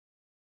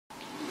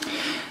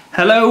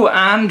Hello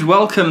and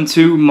welcome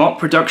to Mott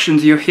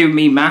Productions. You're here with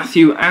me,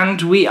 Matthew,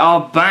 and we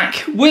are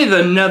back with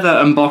another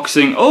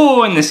unboxing,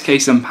 or in this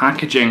case,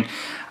 unpackaging.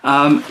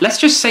 Let's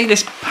just say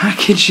this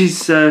package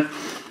is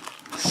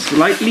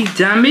slightly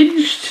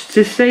damaged,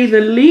 to say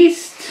the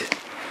least.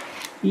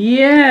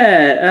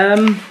 Yeah,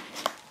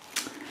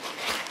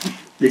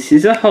 this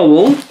is a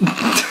hole.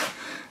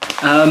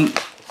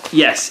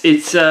 Yes,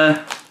 it's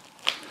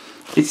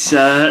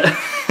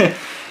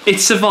it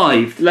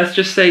survived. Let's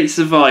just say it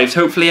survived.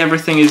 Hopefully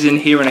everything is in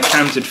here and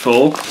accounted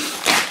for.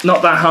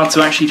 Not that hard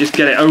to actually just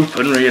get it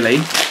open, really.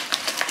 And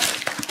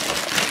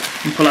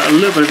pull out a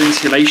little bit of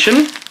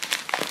insulation,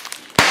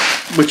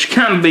 which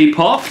can be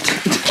popped.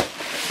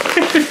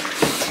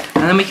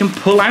 And then we can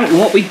pull out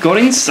what we've got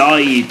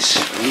inside.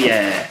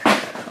 Yeah.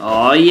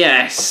 Oh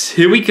yes,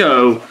 here we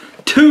go.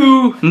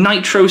 2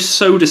 Nitro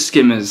Soda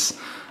Skimmers.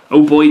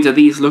 Oh boy, do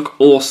these look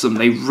awesome.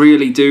 They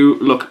really do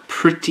look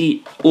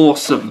pretty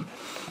awesome.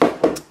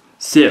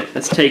 So,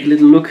 let's take a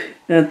little look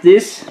at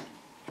this.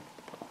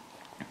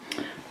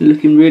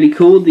 Looking really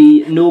cool.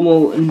 The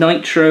normal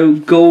Nitro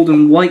gold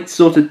and white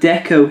sort of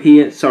deco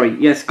here. Sorry,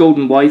 yes, gold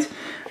and white.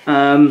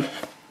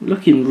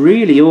 Looking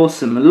really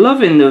awesome.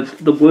 Loving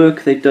the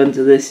work they've done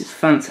to this. It's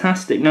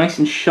fantastic. Nice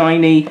and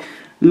shiny.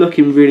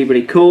 Looking really,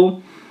 really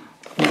cool.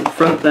 On the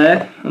front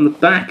there, on the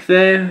back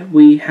there,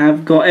 we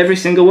have got every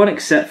single one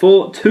except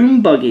for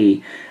Toon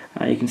Buggy.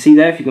 You can see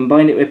there, if you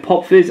combine it with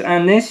Pop Fizz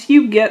and this,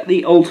 you get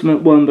the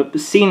ultimate one, but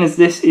seeing as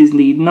this is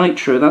the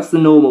Nitro, that's the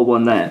normal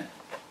one there.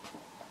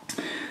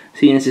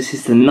 Seeing as this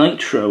is the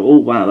Nitro, oh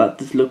wow, that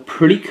does look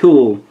pretty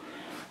cool.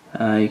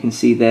 You can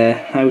see there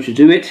how to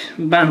do it.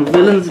 Battle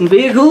villains and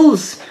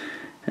vehicles,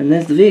 and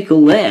there's the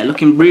vehicle there,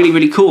 looking really,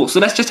 really cool. So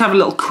let's just have a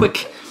little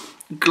quick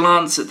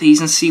glance at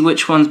these and see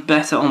which one's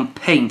better on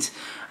paint.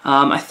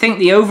 I think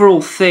the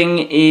overall thing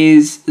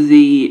is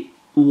the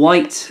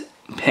white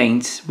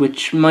paint,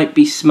 which might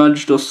be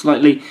smudged or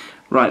slightly...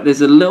 Right,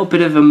 there's a little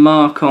bit of a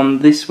mark on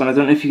this one. I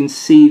don't know if you can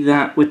see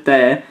that with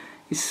there.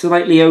 It's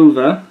slightly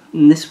over,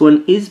 and this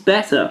one is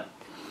better.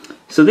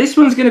 So this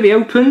one's going to be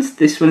opened,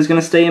 this one's going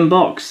to stay in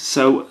box.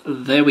 So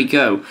there we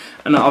go.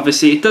 And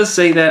obviously it does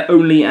say they're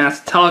only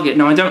at Target.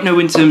 Now I don't know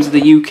in terms of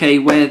the UK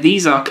where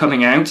these are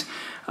coming out.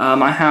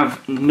 I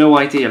have no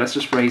idea. Let's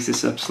just raise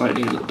this up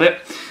slightly a little bit.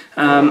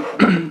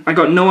 I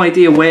got no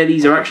idea where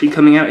these are actually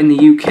coming out in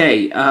the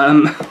UK.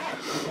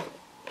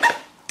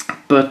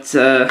 But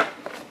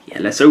yeah,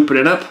 let's open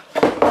it up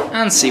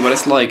and see what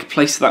it's like.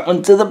 Place that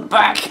one to the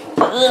back.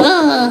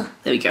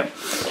 There we go.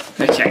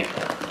 Okay,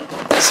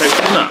 let's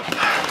open them up.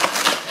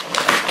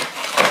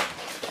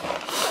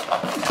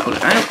 Pull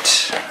it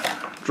out.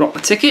 Drop the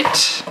ticket.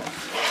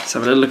 Let's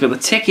have a little look at the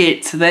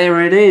ticket. There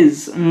it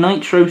is.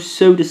 Nitro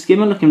Soda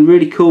Skimmer, looking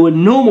really cool with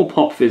normal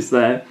Pop Fizz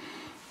there.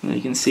 And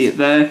you can see it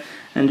there.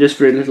 And just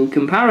for a little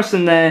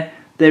comparison there,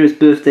 there is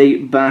Birthday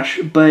Bash,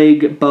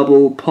 Big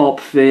Bubble, Pop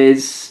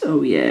Fizz.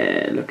 Oh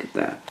yeah, look at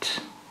that.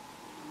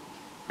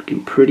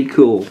 Looking pretty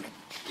cool.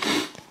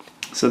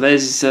 So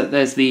there's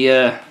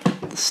the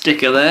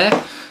sticker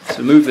there.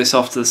 So move this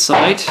off to the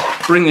side.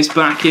 Bring this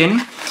back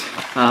in.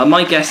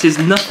 My guess is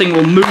nothing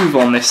will move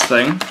on this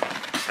thing.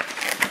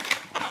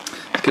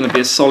 It's going to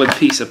be a solid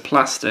piece of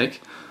plastic.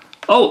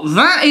 Oh,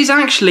 that is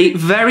actually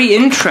very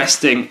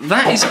interesting.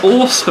 That is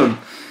awesome.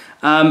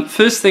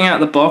 First thing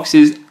out of the box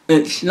is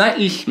it's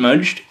slightly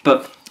smudged,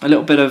 but a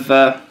little bit of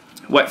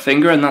wet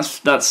finger, and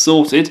that's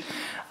sorted.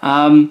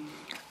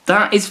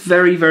 That is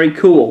very, very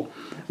cool.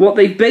 What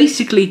they've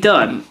basically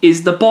done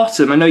is the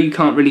bottom. I know you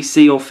can't really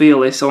see or feel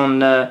this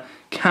on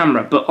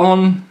camera, but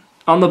on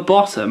the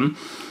bottom,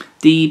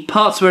 the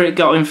parts where it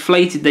got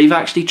inflated, they've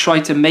actually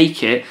tried to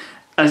make it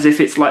as if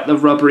it's like the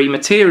rubbery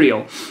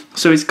material.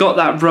 So it's got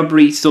that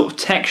rubbery sort of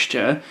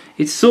texture.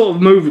 It's sort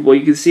of movable.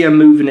 You can see I'm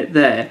moving it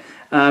there.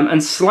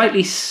 And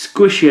slightly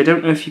squishy. I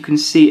don't know if you can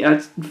see.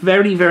 It's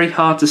very, very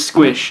hard to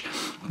squish,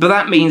 but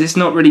that means it's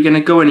not really going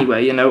to go anywhere.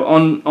 You know,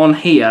 on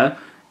here,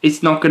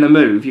 it's not going to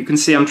move. You can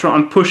see I'm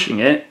pushing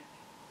it,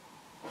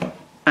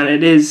 and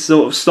it is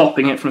sort of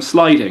stopping it from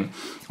sliding.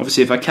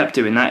 Obviously, if I kept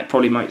doing that, it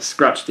probably might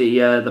scratch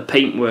the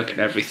paintwork and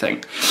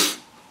everything.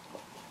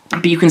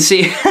 But you can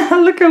see,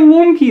 look how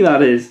wonky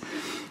that is.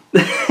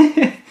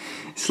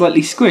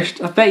 Slightly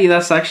squished. I bet you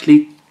that's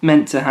actually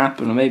meant to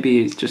happen, or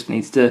maybe it just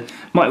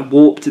might have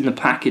warped in the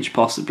package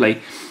possibly,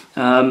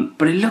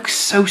 but it looks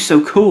so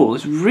cool.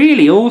 It's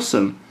really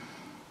awesome.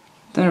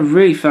 Done a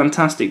really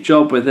fantastic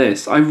job with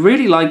this. I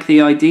really like the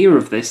idea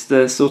of this,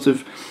 the sort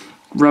of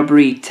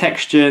rubbery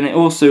texture, and it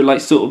also like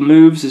sort of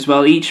moves as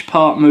well. Each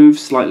part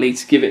moves slightly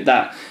to give it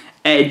that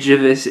edge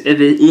of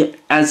it,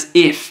 as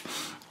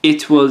if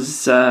it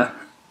was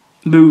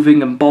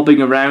moving and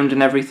bobbing around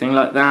and everything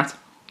like that.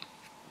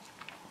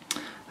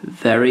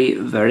 Very,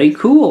 very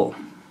cool.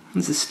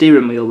 There's a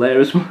steering wheel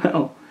there as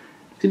well.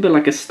 It's a bit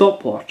like a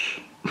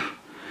stopwatch.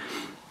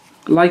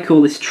 Like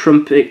all this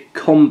trumpet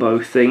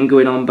combo thing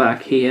going on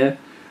back here.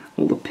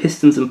 All the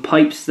pistons and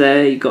pipes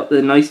there. You've got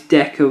the nice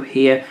deco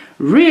here.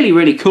 Really,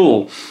 really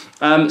cool.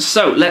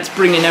 So let's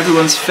bring in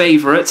everyone's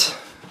favourite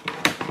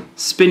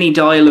spinny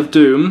dial of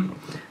doom.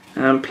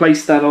 and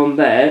place that on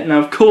there. Now,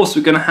 of course,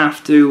 we're going to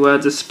have to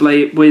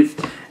display it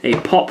with a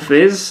Pop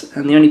Fizz,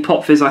 and the only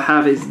Pop Fizz I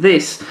have is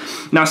this.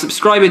 Now, a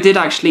subscriber did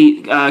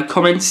actually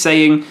comment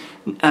saying,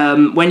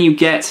 when you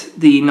get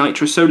the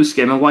Nitro Soda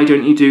Skimmer, why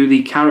don't you do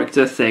the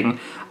character thing?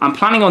 I'm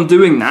planning on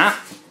doing that.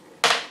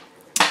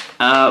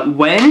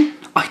 When?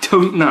 I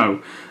don't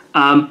know.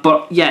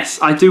 But yes,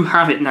 I do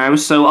have it now,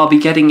 so I'll be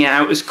getting it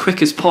out as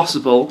quick as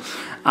possible.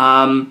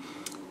 Yeah,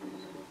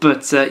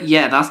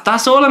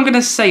 that's all I'm going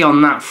to say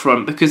on that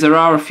front, because there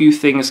are a few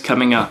things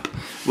coming up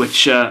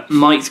which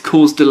might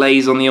cause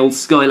delays on the old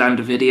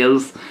Skylander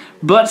videos.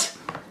 But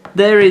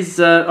there is,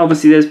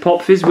 obviously there's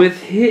Pop Fizz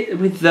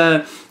with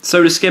the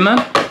Soda Skimmer.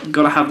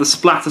 Got to have the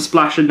splatter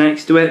splasher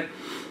next to it.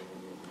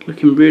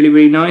 Looking really,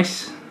 really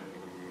nice.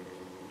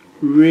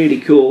 Really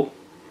cool.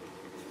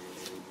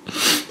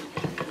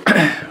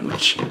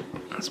 Which,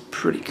 that's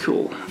pretty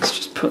cool. Let's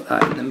just put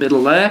that in the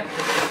middle there.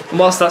 And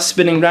whilst that's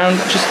spinning round,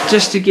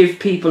 just to give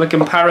people a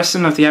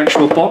comparison of the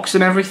actual box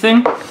and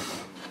everything.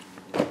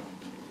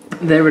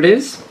 There it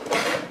is.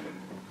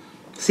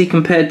 See,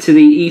 compared to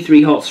the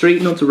E3 Hot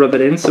Streak, not to rub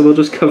it in, so we'll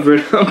just cover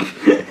it up.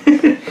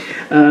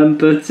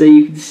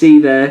 You can see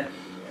there,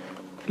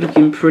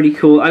 looking pretty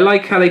cool. I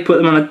like how they put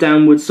them on a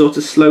downward sort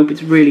of slope.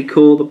 It's really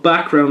cool. The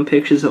background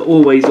pictures are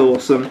always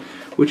awesome,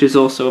 which is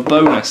also a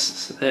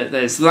bonus.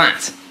 There's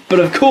that. But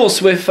of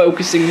course, we're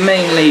focusing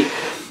mainly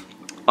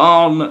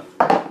on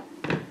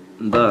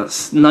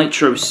the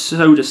Nitro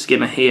Soda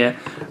Skimmer here.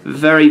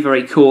 Very,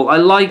 very cool.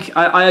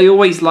 I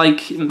always like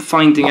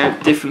finding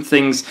out different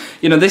things.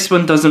 You know, this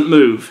one doesn't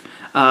move.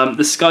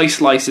 The Sky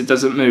Slicer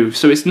doesn't move.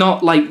 So it's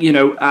not like, you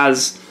know,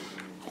 as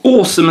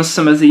awesome as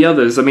some of the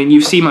others. I mean,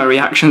 you see my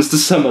reactions to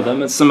some of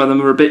them, and some of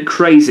them are a bit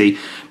crazy.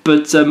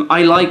 But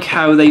I like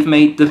how they've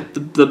made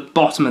the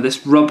bottom of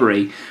this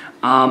rubbery.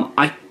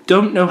 I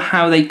don't know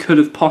how they could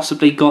have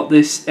possibly got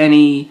this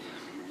any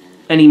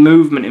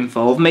movement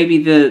involved.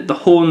 Maybe the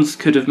horns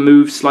could have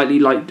moved slightly,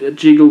 like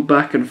jiggled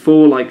back and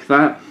forth like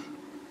that.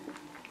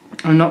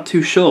 I'm not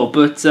too sure,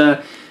 but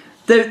they're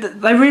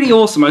really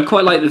awesome. I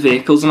quite like the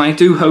vehicles, and I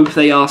do hope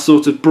they are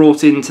sort of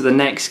brought into the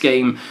next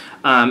game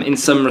in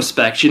some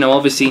respects. You know,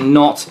 obviously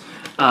not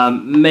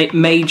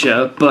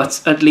major,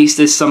 but at least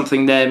there's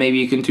something there. Maybe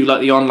you can do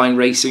like the online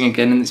racing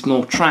again, and it's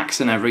more tracks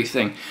and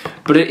everything.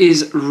 But it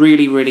is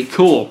really, really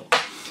cool.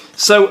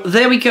 So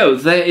there we go,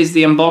 there is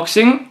the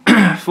unboxing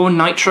for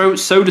Nitro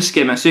Soda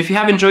Skimmer. So if you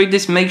have enjoyed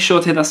this, make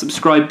sure to hit that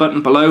subscribe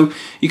button below.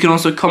 You can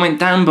also comment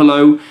down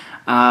below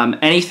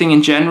anything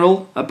in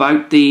general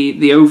about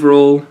the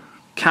overall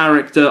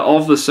character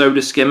of the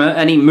Soda Skimmer.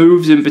 Any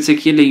moves in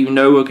particular you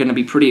know are going to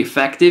be pretty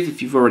effective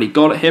if you've already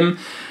got him.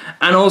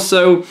 And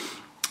also,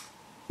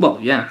 well,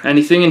 yeah,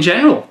 anything in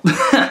general.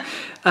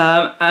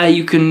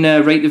 You can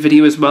rate the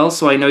video as well,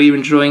 so I know you're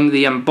enjoying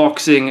the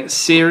unboxing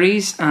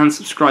series, and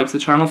subscribe to the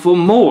channel for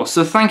more.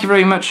 So thank you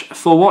very much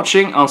for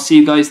watching. I'll see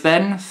you guys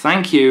then.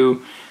 Thank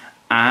you,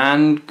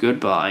 and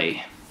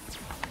goodbye.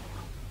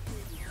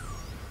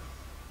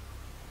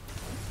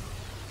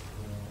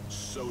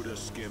 Soda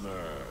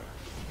Skimmer,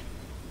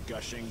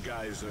 gushing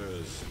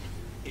geysers,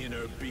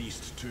 inner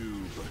beast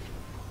tube,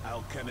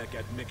 alchemic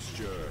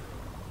admixture.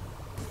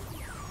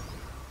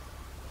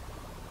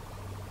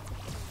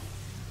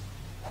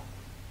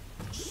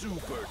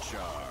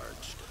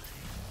 Supercharged.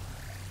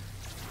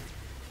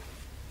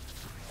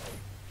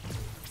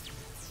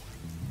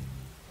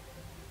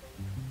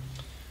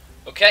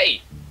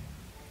 Okay,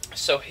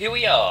 so here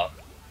we are,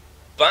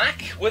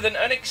 back with an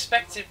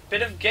unexpected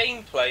bit of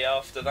gameplay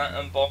after that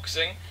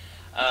unboxing.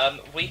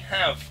 We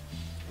have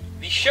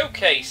the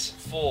showcase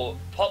for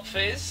Pop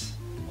Fizz,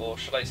 or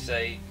should I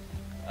say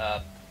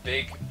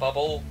Big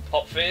Bubble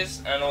Pop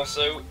Fizz, and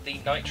also the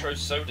Nitro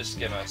Soda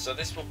Skimmer. So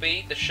this will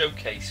be the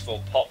showcase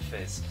for Pop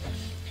Fizz.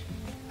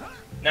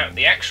 Now,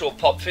 the actual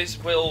Pop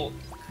Fizz will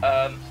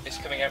is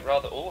coming out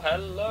rather... Oh,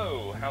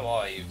 hello! How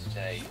are you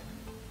today?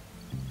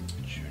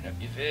 Tune up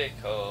your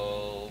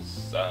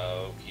vehicles.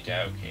 Okie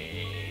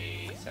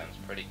dokie. Sounds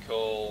pretty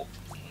cool.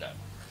 No.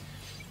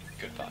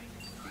 Goodbye.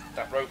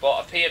 That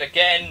robot appeared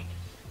again.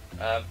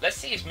 Let's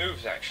see his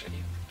moves,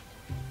 actually.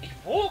 He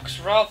walks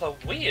rather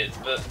weird,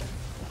 but...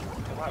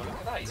 Oh, wow, look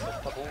at that. He's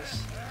got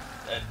bubbles.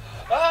 And...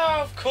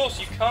 Ah, of course,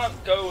 you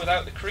can't go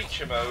without the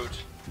creature mode.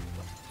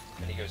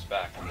 And he goes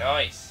back.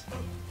 Nice.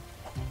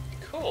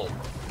 Cool.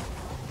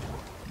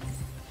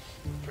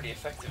 Pretty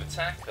effective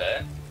attack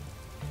there.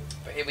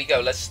 But here we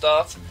go. Let's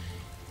start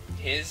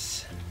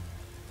his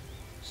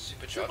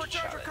Supercharger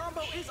challenge.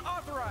 Combo is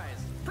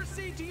authorized.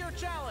 Proceed to your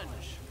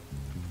challenge.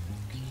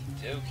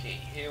 Okie dokie.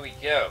 Here we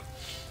go.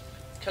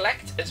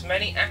 Collect as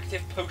many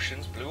active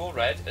potions, blue or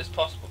red, as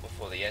possible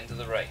before the end of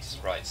the race.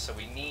 Right, so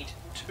we need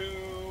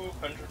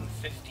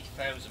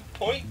 250,000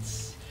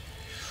 points.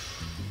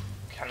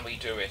 Can we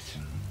do it?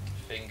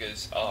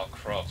 Fingers are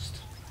crossed.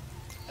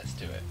 Let's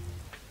do it.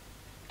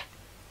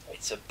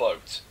 It's a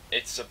boat.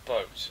 It's a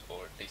boat,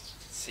 or at least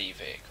a sea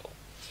vehicle.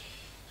 So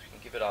we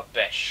can give it our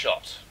best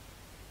shot.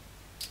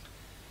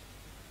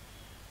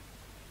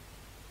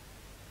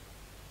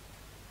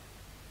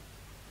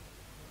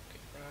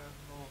 Get round,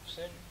 north,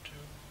 into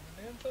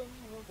an anthem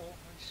of a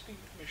high-speed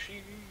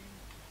machine.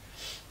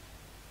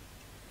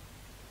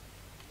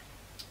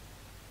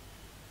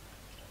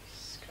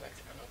 Nice.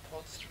 Collect ammo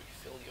pods to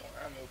refill your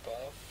ammo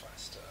bar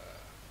faster.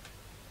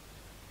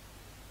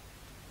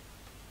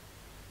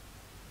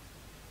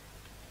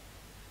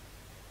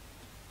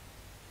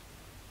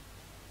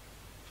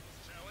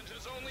 Challenge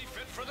is only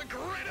fit for the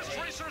greatest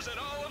racers in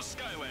all of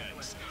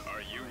Skylands.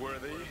 Are you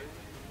worthy?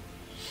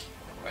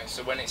 Right,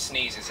 so when it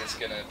sneezes, it's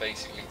going to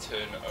basically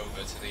turn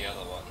over to the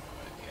other one.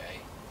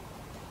 Okay.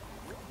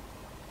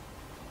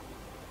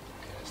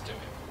 Okay, let's do it.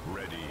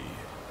 Ready.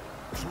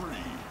 3,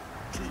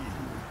 2,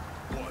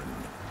 1,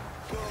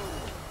 go!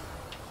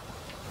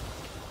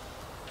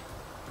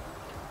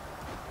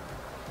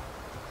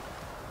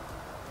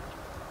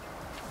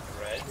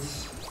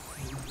 Reds.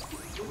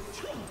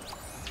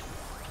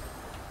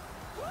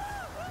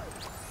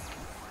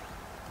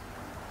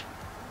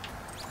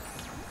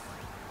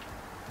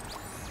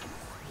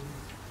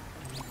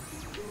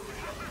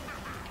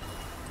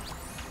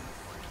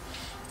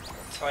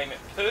 Time it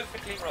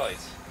perfectly right.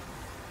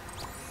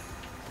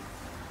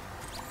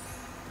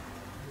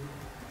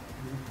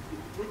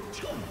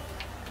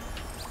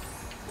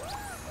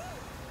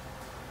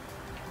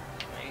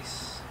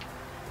 Nice.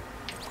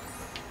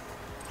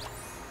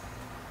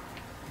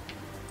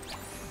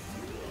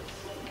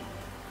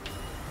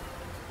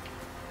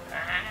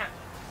 Ah.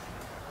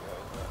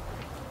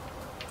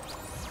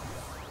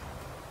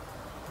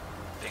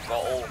 Big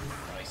bottle.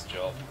 Nice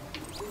job.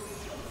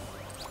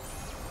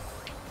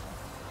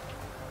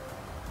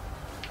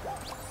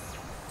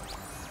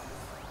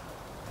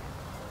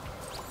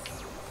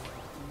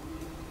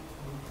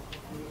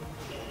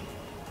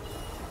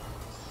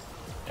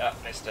 Yeah,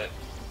 missed it.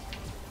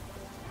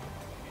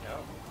 You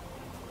know?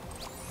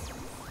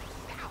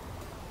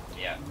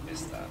 Yeah,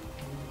 missed that.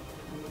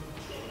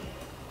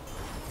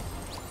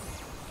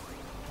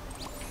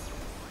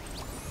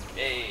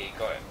 Hey,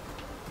 got it.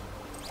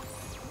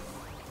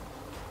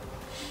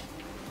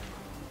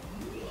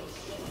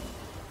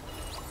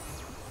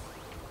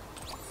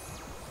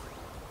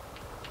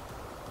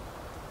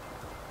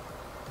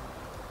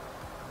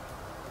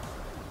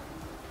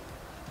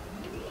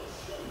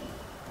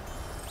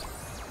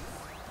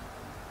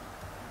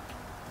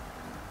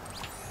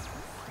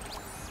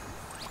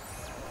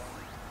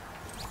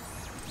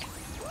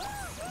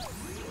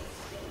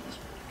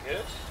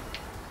 Good.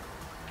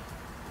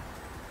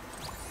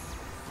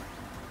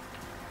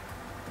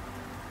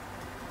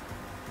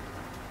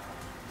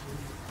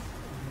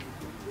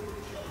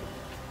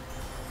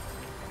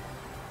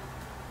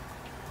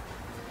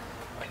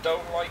 I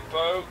don't like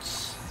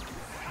boats.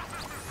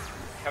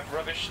 Have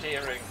rubbish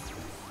steering.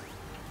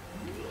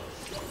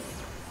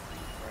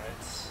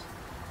 Right.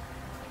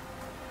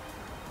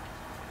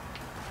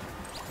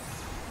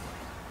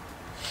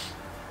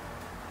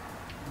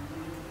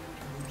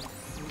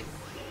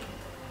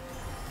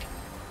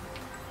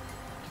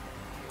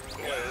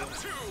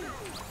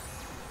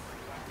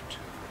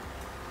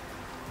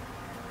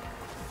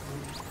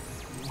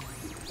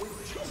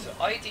 So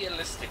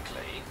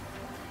idealistically,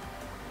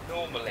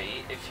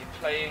 normally if you're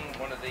playing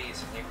one of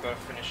these and you've got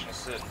to finish in a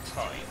certain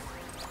time,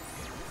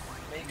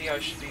 maybe I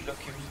should be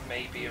looking for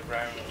maybe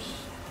around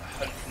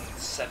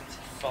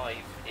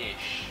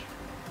 175-ish.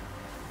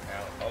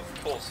 Now,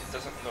 of course, it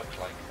doesn't look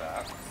like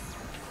that.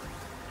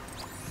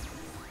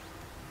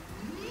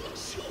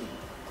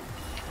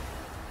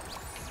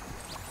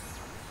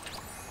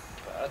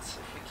 But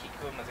if we keep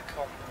going with the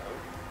combo,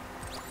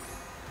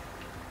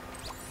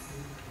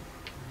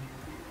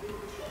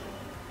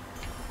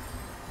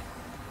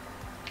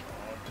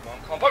 oh, come on,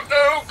 combo!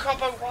 No,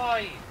 combo!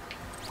 Why?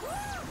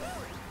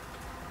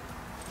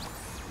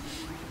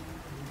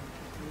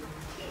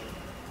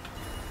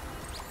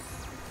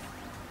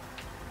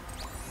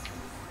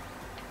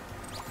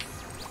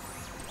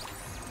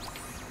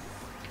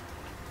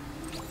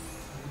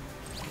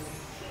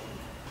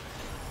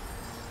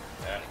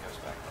 And it goes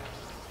back there.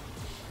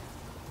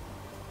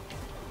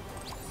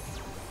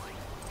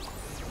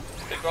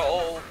 Big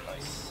roll!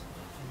 Nice.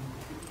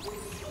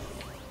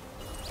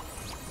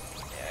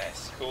 Yes,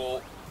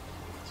 cool.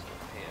 Let's go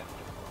here.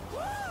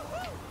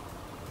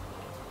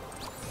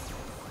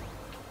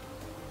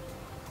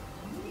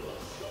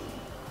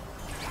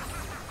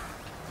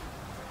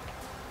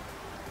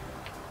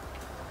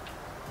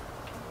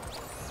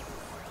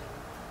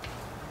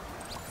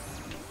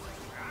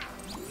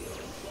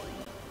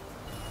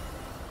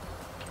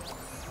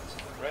 To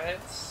the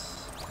reds.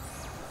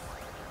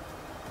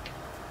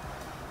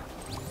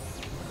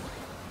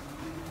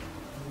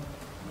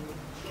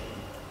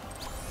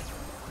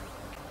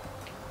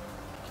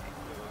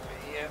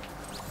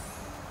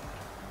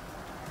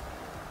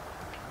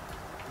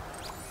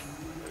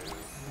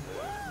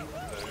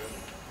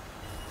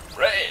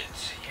 Red!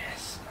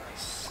 Yes,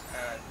 nice.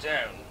 And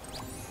down.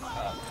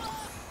 Up.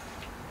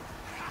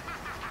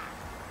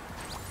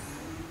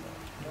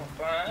 Not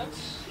bad.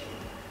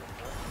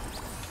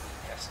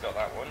 Yes, got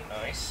that one.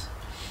 Nice.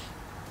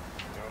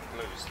 We're on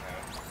blues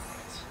now.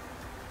 Right.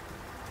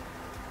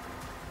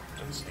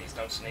 Don't sneeze,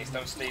 don't sneeze,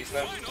 don't sneeze,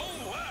 no.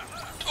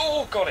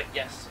 Oh, got it.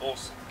 Yes,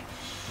 awesome.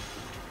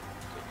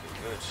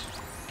 Good.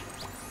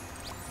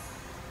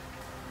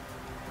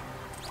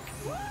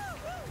 Okay,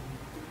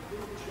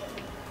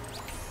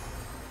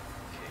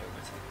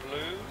 over to the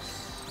blues.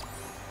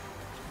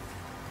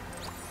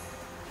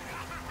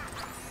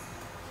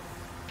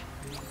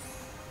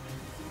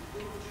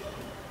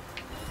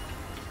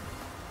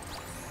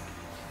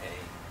 Okay,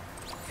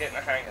 getting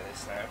the hang of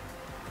this now.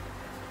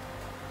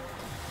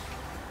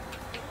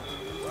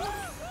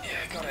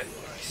 Yeah, got it.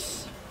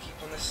 Nice.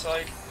 Keep on this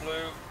side.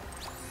 Blue.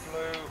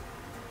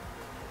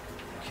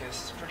 Okay, this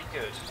is pretty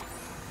good.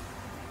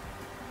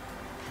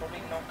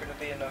 Probably not going to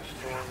be enough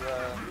for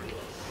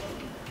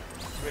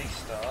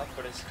 3-star,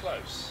 but it's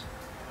close.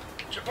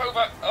 Jump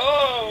over!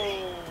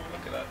 Oh!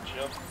 Look at that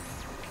jump.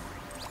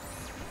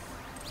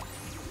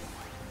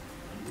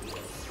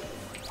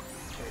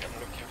 Okay, I'm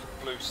looking for the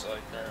blue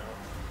side now.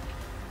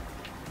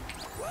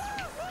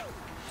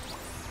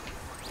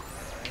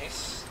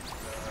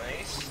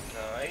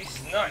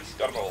 Nice!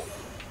 Got them all.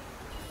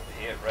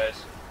 Here, red.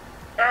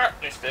 Ah!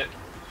 Missed it.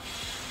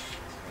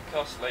 It's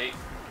costly.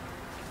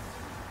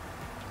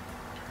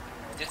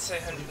 I did say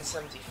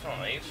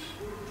 175.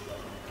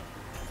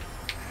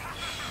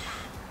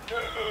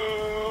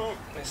 No!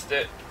 Missed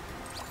it.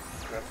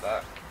 Grab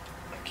that.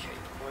 Okay,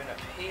 going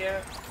up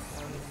here.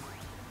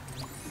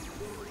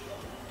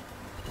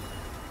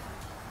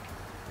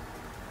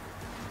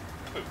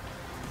 Poop.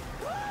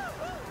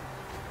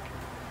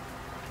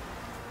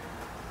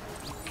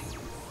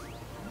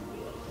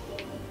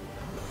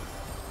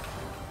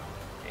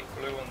 Okay,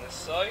 blue on this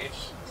side.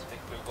 There's a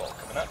big blue ball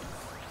coming up.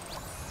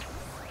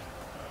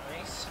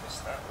 Nice,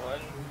 missed that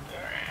one.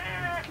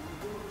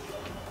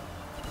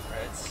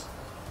 Reds.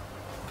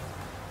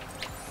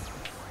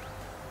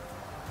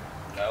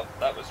 No,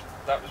 that was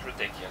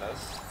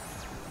ridiculous.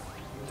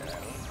 Down.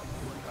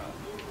 Up.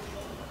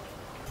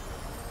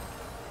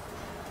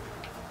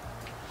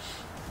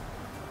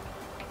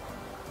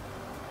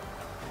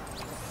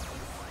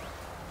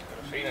 Got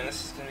a feeling this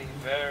is going to be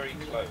very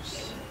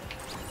close.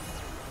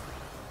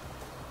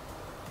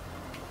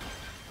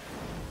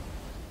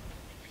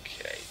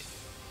 Okay.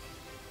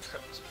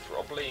 That was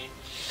probably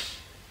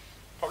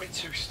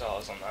 2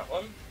 stars on that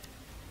one.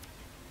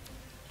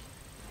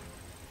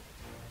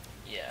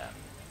 Yeah.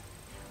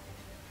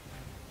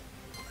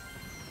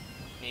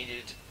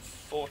 Needed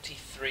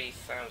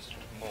 43,000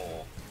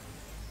 more.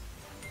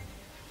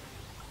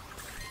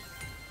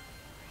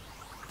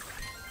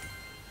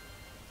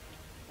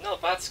 Not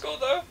a bad score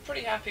though,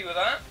 pretty happy with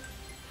that.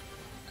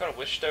 Got a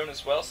wish stone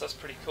as well, so that's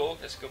pretty cool.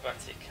 Let's go back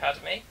to the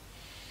academy.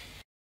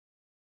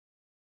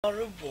 Our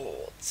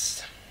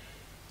rewards.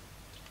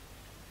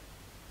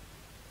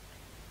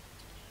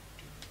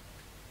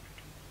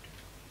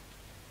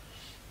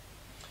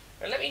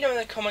 Now let me know in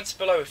the comments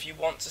below if you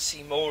want to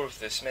see more of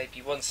this.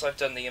 Maybe once I've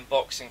done the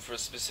unboxing for a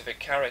specific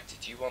character,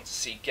 do you want to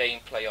see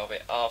gameplay of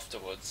it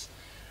afterwards?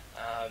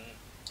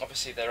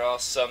 Obviously there are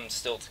some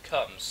still to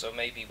come, so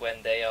maybe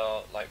when they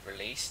are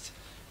released,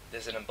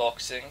 there's an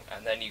unboxing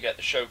and then you get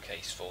the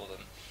showcase for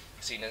them.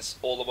 Seeing as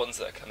all the ones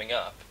that are coming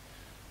up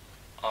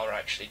are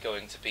actually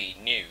going to be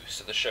new,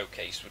 so the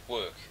showcase would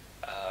work.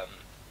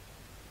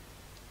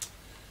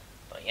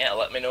 But yeah,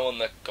 let me know in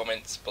the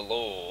comments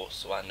below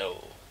so I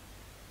know.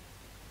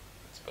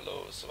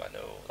 Below so I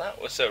know.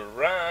 That was a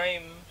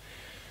rhyme.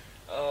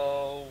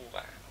 Oh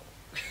wow.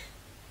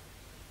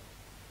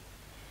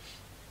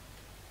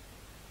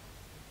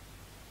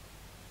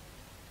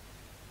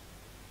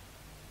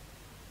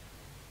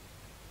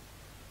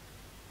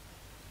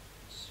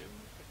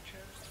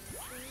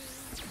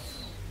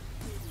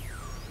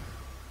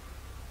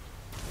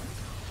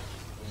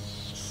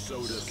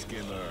 Soda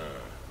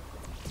Skimmer.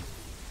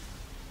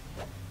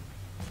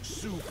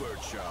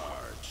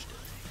 Supercharged.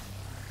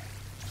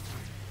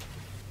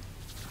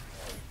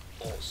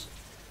 Awesome.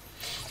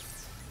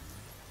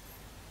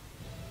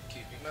 Give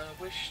me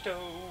my wish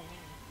stone.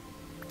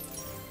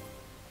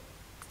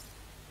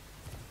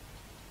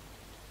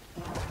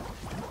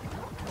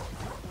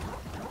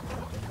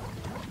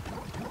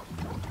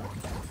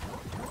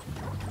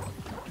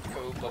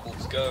 Go,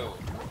 Bubbles, go.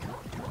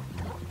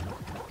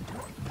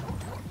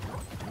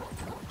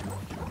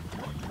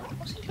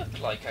 What's he look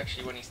like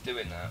actually when he's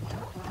doing that?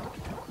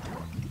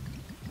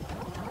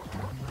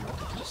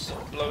 Just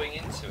sort of blowing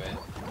into it.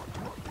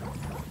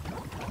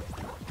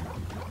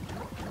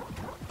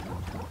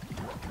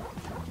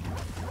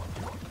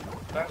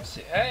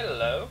 Bouncy.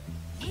 Hello.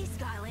 Hey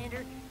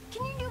Skylander,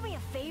 can you do me a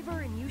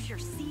favor and use your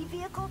sea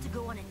vehicle to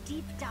go on a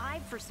deep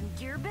dive for some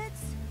gear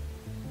bits?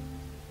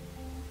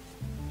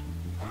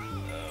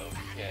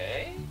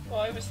 Okay.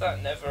 Why was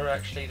that never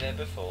actually there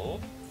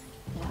before?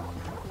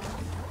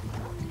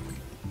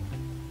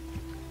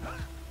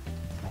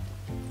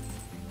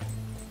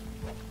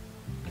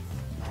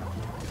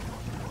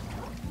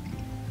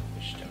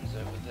 Stone's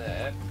over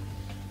there.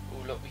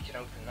 Oh look, we can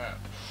open that.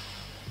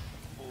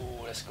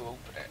 Oh, let's go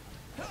open it.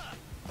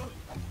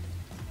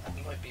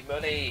 Might be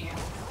money.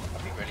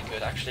 That'd be really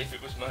good actually if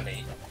it was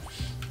money.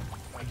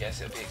 I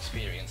guess it'll be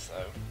experience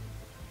though.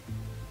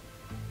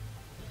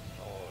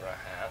 Or a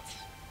hat.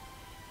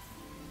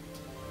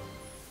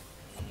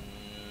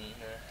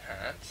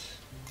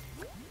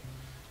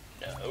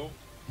 No.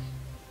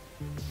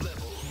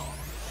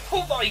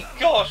 Oh my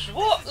gosh,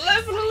 what?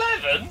 Level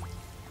 11?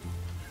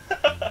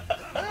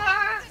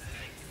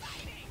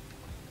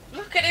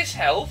 Look at his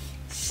health.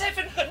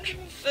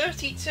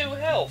 732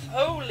 health.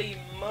 Holy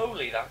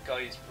moly, that guy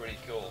is pretty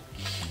cool.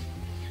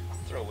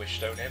 Throw a wish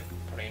stone in.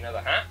 Probably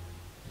another hat.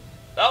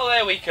 Oh,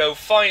 there we go.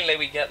 Finally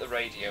we get the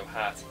radio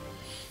hat.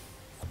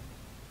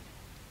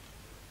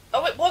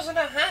 Oh, it wasn't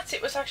a hat.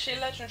 It was actually a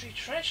legendary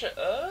treasure.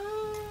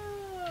 Oh.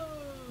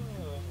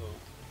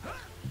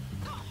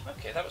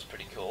 Okay, that was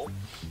pretty cool.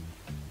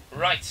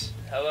 Right.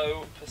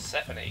 Hello,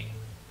 Persephone.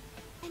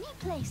 Any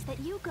place that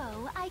you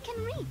go, I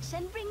can reach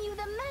and bring you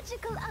the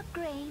magical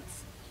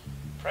upgrades.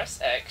 Press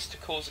X to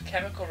cause a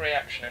chemical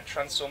reaction and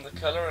transform the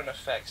colour and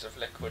effects of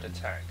liquid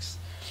attacks.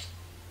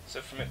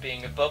 So from it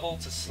being a bubble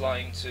to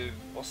slime to,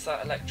 what's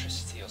that,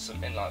 electricity or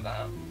something like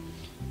that.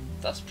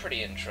 That's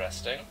pretty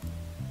interesting.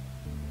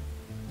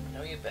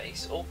 Know your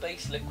base. All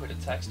base liquid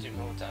attacks do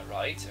more damage.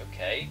 Right,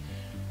 okay.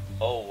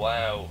 Oh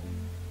wow.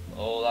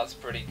 Oh, that's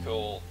pretty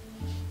cool.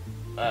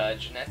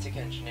 Genetic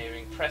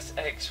engineering. Press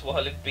X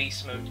while in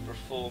beast mode to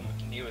perform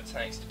new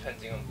attacks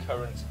depending on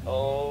current.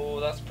 Oh,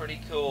 that's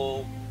pretty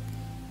cool.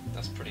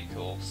 That's pretty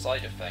cool.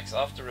 Side effects.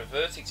 After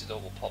reverting to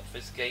normal pop,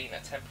 Fizz gain a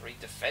temporary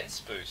defense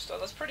boost. Oh,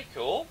 that's pretty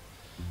cool.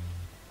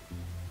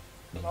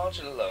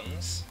 Larger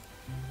lungs.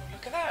 Oh,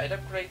 look at that, it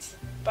upgrades the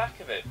back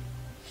of it.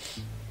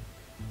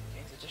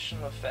 Gains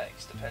additional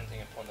effects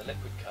depending upon the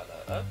liquid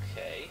colour.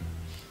 Okay.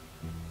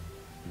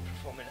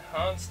 Perform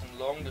enhanced and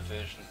longer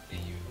versions of the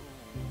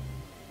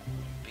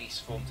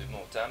beast form do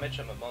more damage.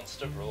 I'm a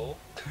monster. Raw.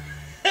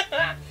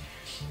 A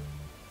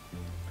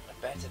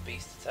better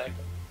beast attack.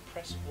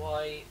 Press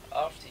Y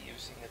after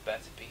using the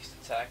better beast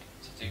attack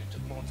to do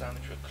more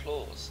damage with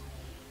claws.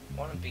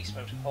 One in beast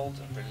mode, hold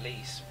and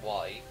release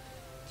Y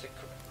to.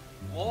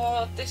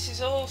 What? This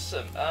is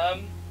awesome.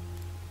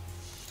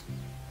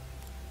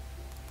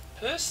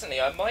 Personally,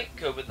 I might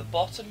go with the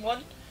bottom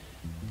one.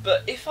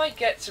 But if I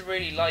get to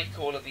really like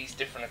all of these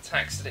different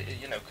attacks, that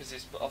you know,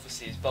 because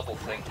obviously his bubble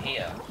thing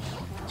here,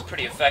 it's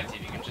pretty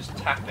effective. You can just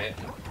tap it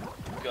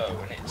and go,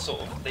 and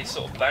they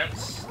sort of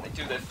bounce. They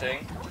do their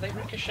thing. Do they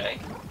ricochet?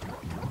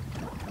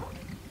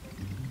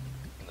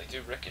 They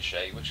do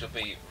ricochet, which will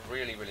be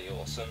really, really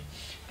awesome.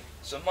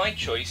 So my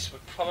choice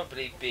would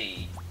probably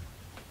be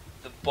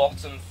the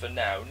bottom for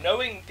now,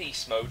 knowing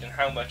beast mode and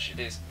how much it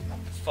is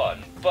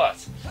fun.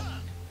 But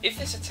if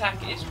this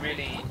attack is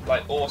really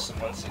like awesome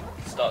once it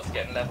starts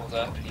getting leveled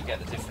up and you get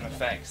the different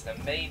effects,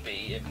 then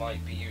maybe it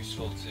might be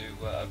useful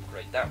to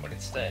upgrade that one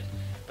instead.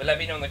 But let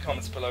me know in the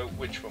comments below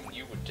which one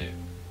you would do.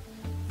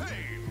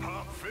 Hey,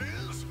 Pop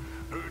Fizz!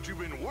 Heard you've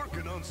been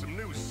working on some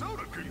new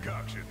soda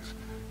concoctions.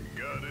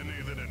 Got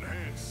any that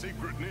enhance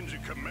Secret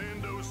Ninja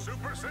Commando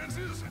super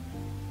senses?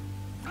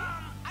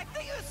 I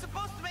think it was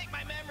supposed to make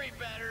my memory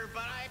better,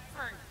 but I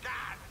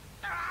forgot.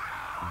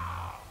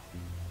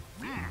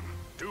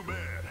 Too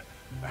bad.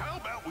 How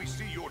about we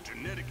see your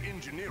genetic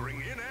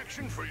engineering in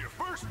action for your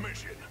first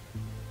mission?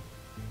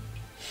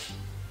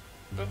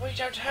 But we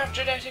don't have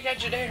genetic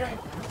engineering.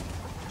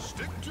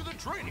 Stick to the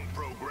training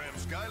program,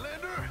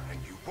 Skylander, and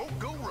you won't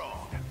go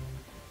wrong.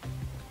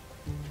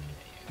 There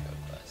you go,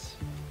 Buzz.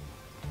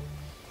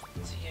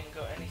 Has Ian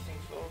got anything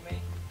for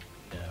me?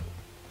 No.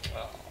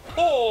 Oh,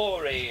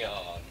 poor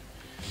Ian.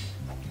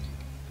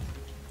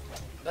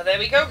 But there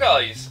we go,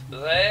 guys.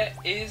 There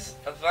is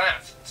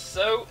that.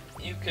 So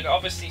you can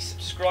obviously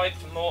subscribe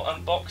for more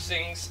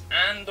unboxings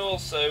and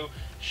also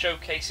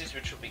showcases,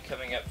 which will be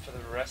coming up for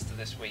the rest of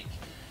this week.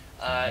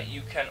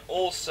 You can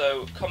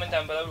also comment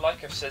down below,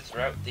 like I've said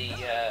throughout the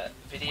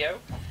video,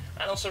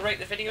 and also rate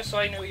the video so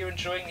I know you're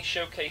enjoying the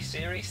showcase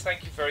series.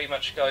 Thank you very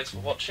much, guys, for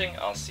watching.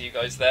 I'll see you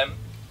guys then.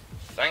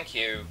 Thank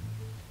you,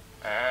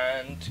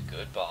 and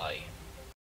goodbye.